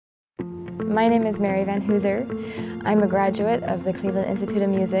My name is Mary Van Hooser. I'm a graduate of the Cleveland Institute of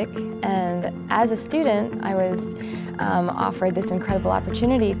Music, and as a student I was offered this incredible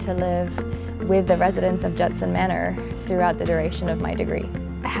opportunity to live with the residents of Judson Manor throughout the duration of my degree.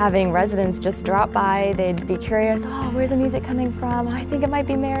 Having residents just drop by, they'd be curious, oh, where's the music coming from? Oh, I think it might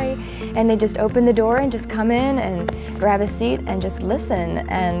be Mary. And they just open the door and just come in and grab a seat and just listen.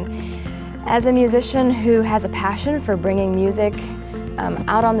 And as a musician who has a passion for bringing music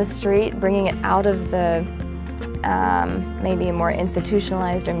out on the street, bringing it out of the maybe a more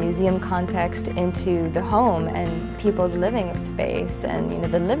institutionalized or museum context into the home and people's living space and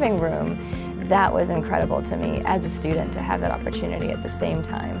the living room, that was incredible to me as a student to have that opportunity at the same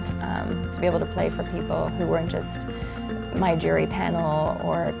time, to be able to play for people who weren't just my jury panel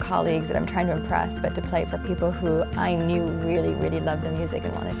or colleagues that I'm trying to impress, but to play for people who I knew really, really loved the music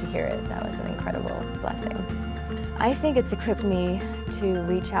and wanted to hear it. That was an incredible blessing. I think it's equipped me to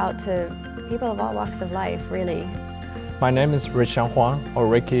reach out to people of all walks of life, really. My name is Rixiang Huang, or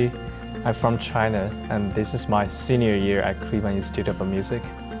Ricky. I'm from China, and this is my senior year at Cleveland Institute of Music.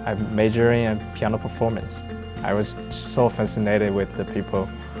 I'm majoring in piano performance. I was so fascinated with the people.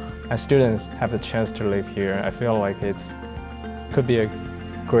 As students have the chance to live here, I feel like it could be a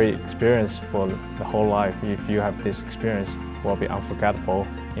great experience for the whole life. If you have this experience, it will be unforgettable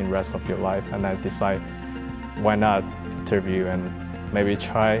in the rest of your life. And I decide, why not interview and maybe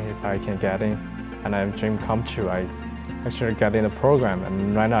try if I can get in. And a dream come true. I actually got in the program,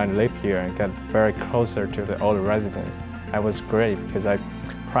 and right now I live here and get very closer to the older residents. That was great because I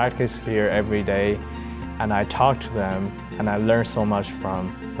practice here every day, and I talk to them, and I learn so much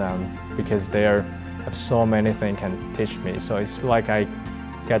from them because they have so many things can teach me. So it's like I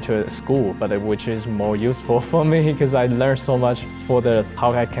get to a school, but which is more useful for me because I learn so much for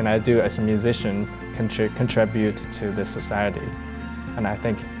how can I do as a musician contribute to the society. And I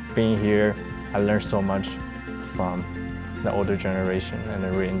think being here, I learned so much from the older generation, and I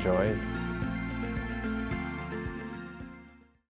really enjoy it.